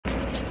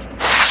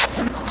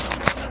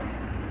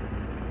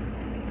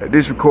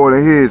This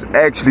recording here is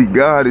actually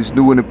God is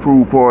doing the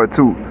prove part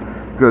too,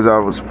 because I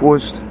was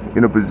forced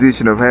in a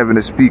position of having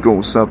to speak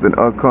on something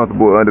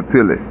uncomfortable and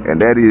underpilling,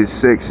 and that is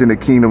sex in the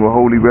kingdom of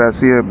Holy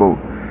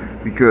Bathsheba.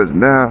 Because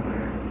now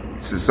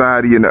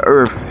society and the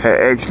earth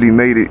had actually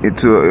made it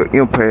into an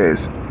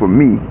impasse for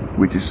me,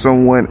 which is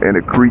someone and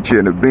a creature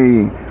and a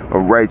being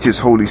of righteous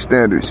holy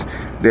standards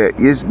that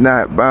is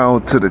not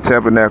bound to the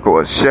tabernacle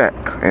of Shak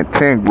and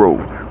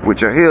Tangro,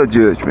 which are hell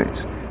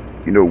judgments,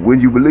 when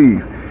you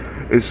believe.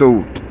 And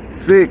so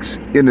sex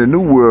in the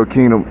New World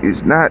Kingdom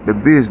is not the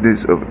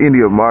business of any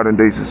of modern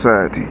day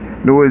society,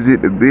 nor is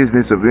it the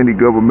business of any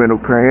governmental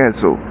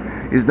council.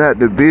 It's not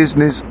the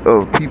business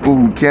of people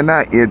who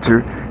cannot enter,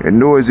 and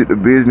nor is it the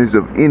business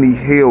of any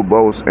hell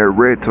boss and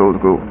red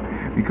togo,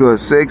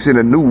 because sex in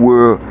the New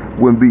World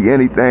wouldn't be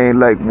anything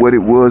like what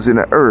it was in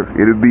the earth.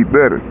 It'll be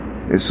better.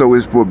 And so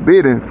it's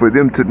forbidden for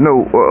them to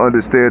know or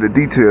understand the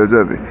details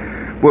of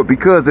it. But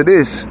because of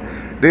this,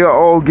 they are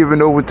all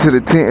given over to the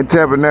tent and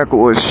tabernacle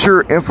or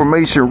sure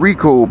information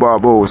recall,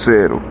 Bob Old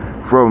Saddle,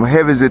 from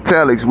Heaven's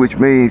Italics, which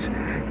means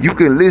you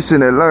can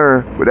listen and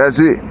learn, but that's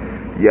it.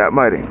 Yeah,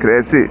 mighty,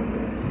 that's it.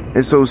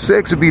 And so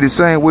sex will be the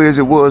same way as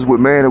it was with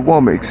man and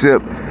woman,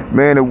 except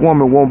man and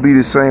woman won't be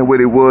the same way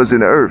it was in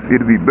the earth.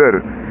 It'll be better.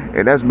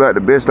 And that's about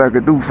the best I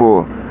could do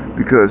for her,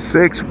 because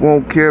sex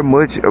won't care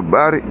much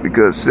about it,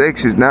 because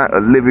sex is not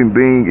a living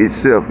being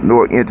itself,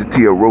 nor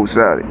entity or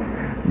roadside.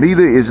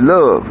 Neither is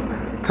love,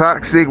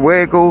 toxic,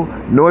 waggle,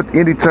 nor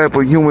any type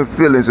of human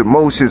feelings,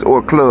 emotions,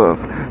 or club.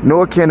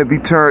 Nor can it be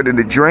turned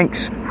into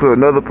drinks for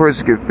another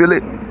person can feel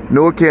it.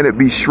 Nor can it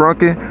be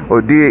shrunken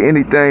or did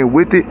anything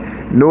with it.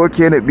 Nor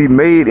can it be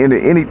made into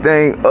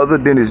anything other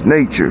than its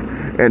nature.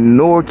 And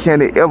nor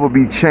can it ever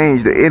be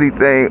changed to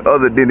anything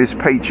other than its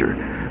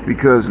nature.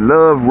 Because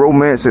love,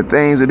 romance, and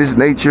things of this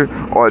nature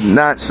are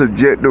not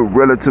subject to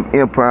relative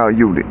empire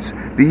units.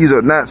 These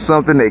are not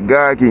something that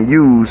God can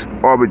use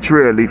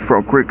arbitrarily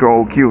from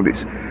Krikon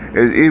units.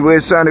 It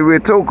was sounded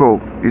with Toko,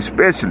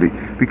 especially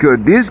because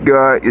this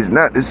God is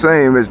not the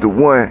same as the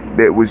one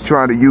that was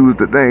trying to use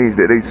the things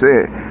that they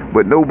said,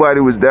 but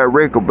nobody was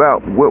direct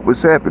about what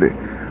was happening.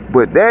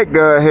 But that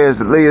God has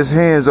to lay his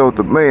hands off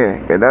the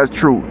man, and that's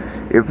true.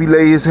 If he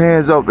lay his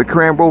hands off the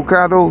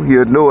Crambocado,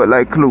 he'll know it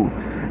like Clue.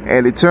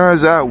 And it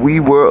turns out we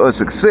were a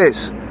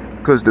success,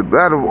 because the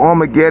Battle of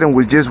Armageddon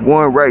was just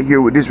won right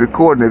here with this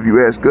recording, if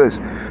you ask us.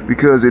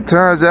 Because it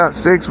turns out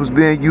sex was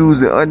being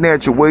used in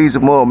unnatural ways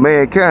among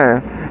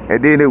mankind,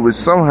 and then it was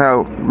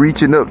somehow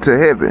reaching up to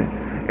heaven.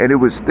 And it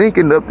was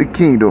thinking up the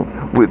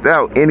kingdom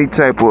without any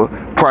type of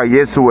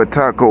Prayeso or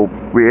Taco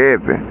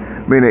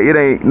Rehaven. Meaning it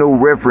ain't no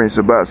reference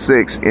about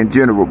sex in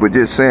general, but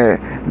just saying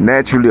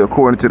naturally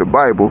according to the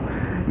Bible,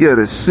 yeah,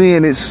 the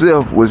sin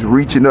itself was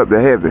reaching up to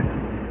heaven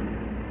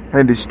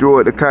and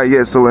destroyed the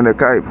Kayeso and the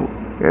Kaipo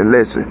and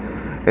lesson.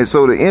 And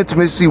so the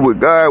intimacy with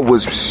God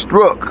was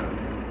struck,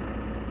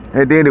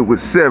 and then it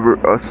was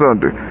severed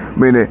asunder.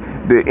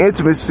 Meaning the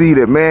intimacy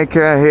that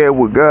mankind had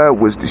with God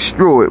was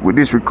destroyed with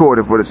this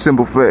recording, for the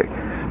simple fact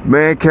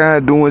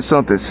mankind doing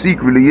something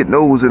secretly it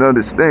knows and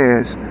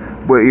understands,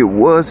 but it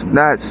was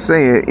not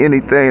saying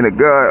anything to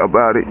God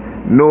about it,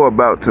 nor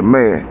about to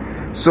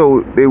man.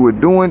 So they were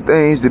doing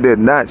things that they're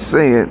not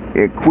saying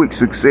in quick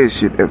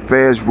succession and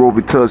fast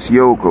robitus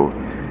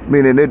yoko,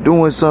 meaning they're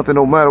doing something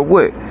no matter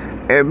what.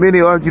 And many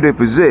argue they're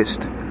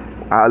possessed.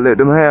 I'll let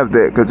them have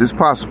that because it's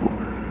possible.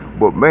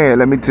 But man,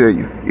 let me tell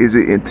you, is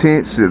it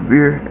intense,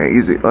 severe, and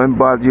is it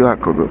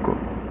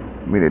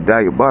unbiological? Meaning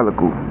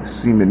diabolical,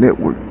 seeming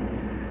network.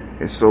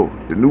 And so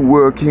the New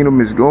World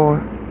Kingdom is gone,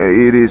 and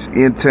it is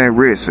intent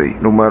rese,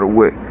 no matter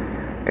what.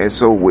 And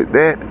so with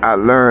that, I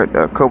learned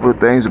a couple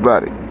of things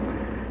about it.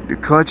 The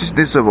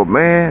consciousness of a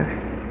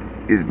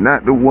man is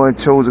not the one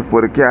chosen for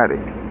the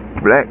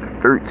Kadic. Black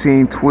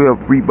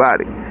 1312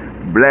 rebody.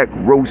 Black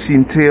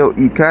Rosintel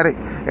Icadic,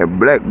 and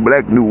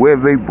black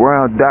Nueve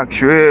Brown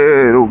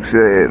Doctrero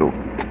Saddle,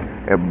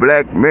 and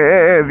black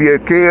Mavia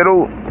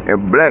Kettle,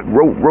 and black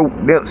Rope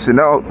Nelson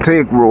all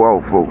Tegro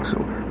all folks. So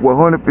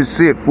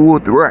 100% full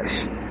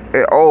thrash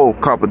at all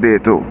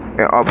Capodeto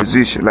and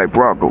opposition like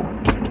Bronco.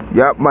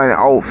 Y'all might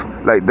off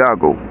like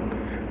Dago.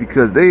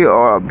 Because they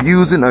are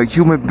abusing a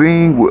human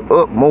being with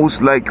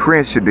utmost like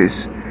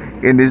cranshiness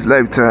in this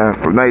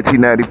lifetime from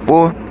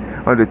 1994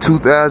 under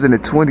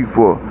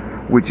 2024.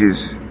 Which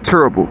is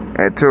terrible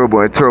and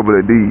terrible and terrible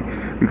indeed.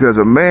 Because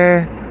a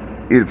man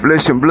in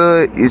flesh and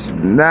blood is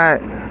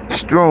not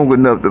strong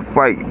enough to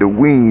fight the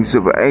wings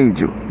of an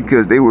angel,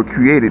 because they were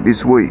created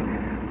this way,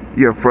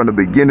 yeah, from the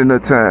beginning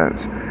of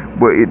times.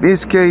 But in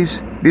this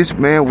case, this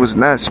man was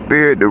not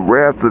spared the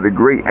wrath of the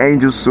great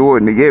angel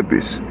sword in the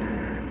abyss.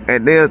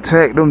 And they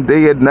attacked him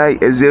day and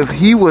night as if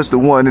he was the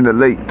one in the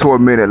lake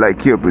tormented like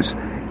Kippers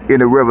in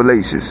the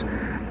Revelations.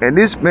 And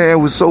this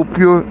man was so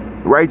pure,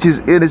 righteous,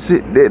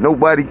 innocent that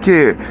nobody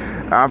cared.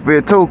 I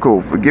feel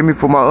Toko, forgive me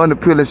for my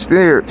underpilling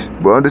stares,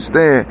 but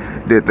understand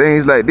that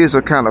things like this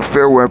are kind of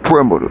feral and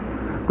primitive,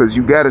 because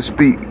you got to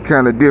speak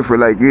kind of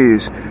different like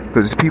this,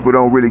 because people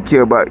don't really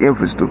care about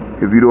emphasis,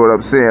 if you know what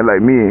I'm saying,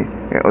 like me,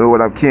 and know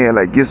what I'm saying,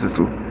 like Gistus.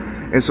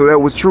 And so that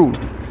was true.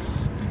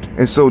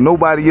 And so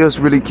nobody else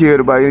really cared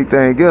about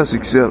anything else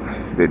except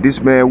that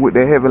this man went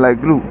to heaven like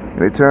glue.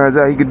 And it turns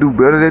out he could do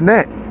better than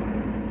that.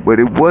 But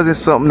it wasn't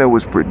something that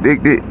was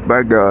predicted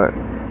by God.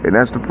 And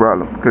that's the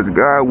problem. Because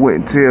God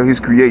wouldn't tell his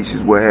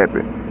creations what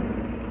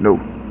happened. No.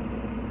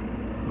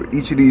 But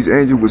each of these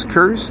angels was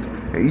cursed.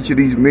 And each of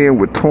these men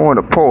were torn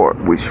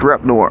apart with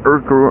shrapnel and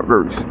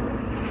earth.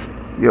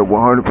 Yeah,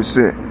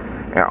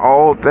 100%. And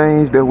all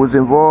things that was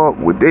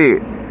involved were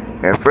dead.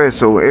 And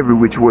so every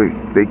which way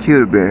they could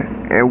have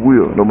been and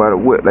will, no matter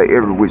what, like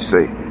every which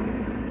say.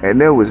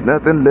 And there was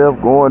nothing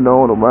left going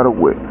on no matter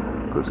what.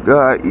 Because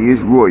God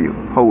is royal,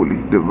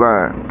 holy,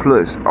 divine,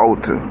 plus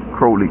altar,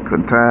 crowley,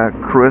 contain,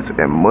 crust,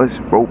 and much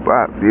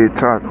robot,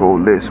 taco,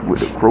 less with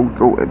the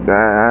croco and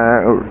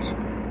dying earth.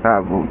 I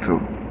vote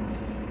too.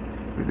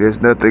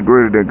 There's nothing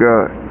greater than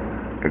God.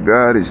 And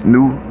God is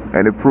new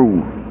and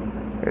improved.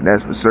 And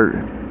that's for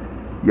certain.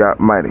 Yacht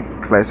mighty,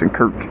 class and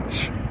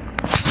Kirkich.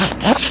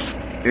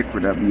 It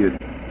could not be a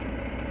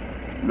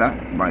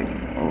lot mighty.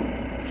 Oh.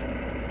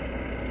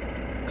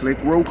 Click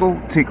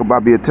Roko, Tinker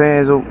Bobby a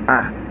Tanzo.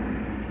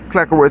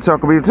 Clacker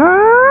talk about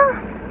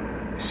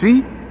time.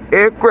 See?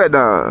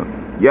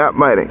 Ekreda. Yacht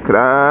mighty.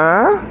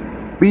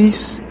 Kra.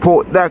 Beast.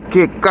 Port that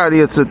kick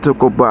Kadia to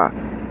Tokoba.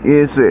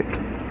 Is it?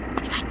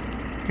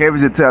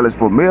 Heavens and talents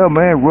for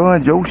mailman,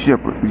 run Joe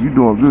Shepherd. Cause you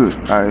doing good.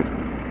 Alright.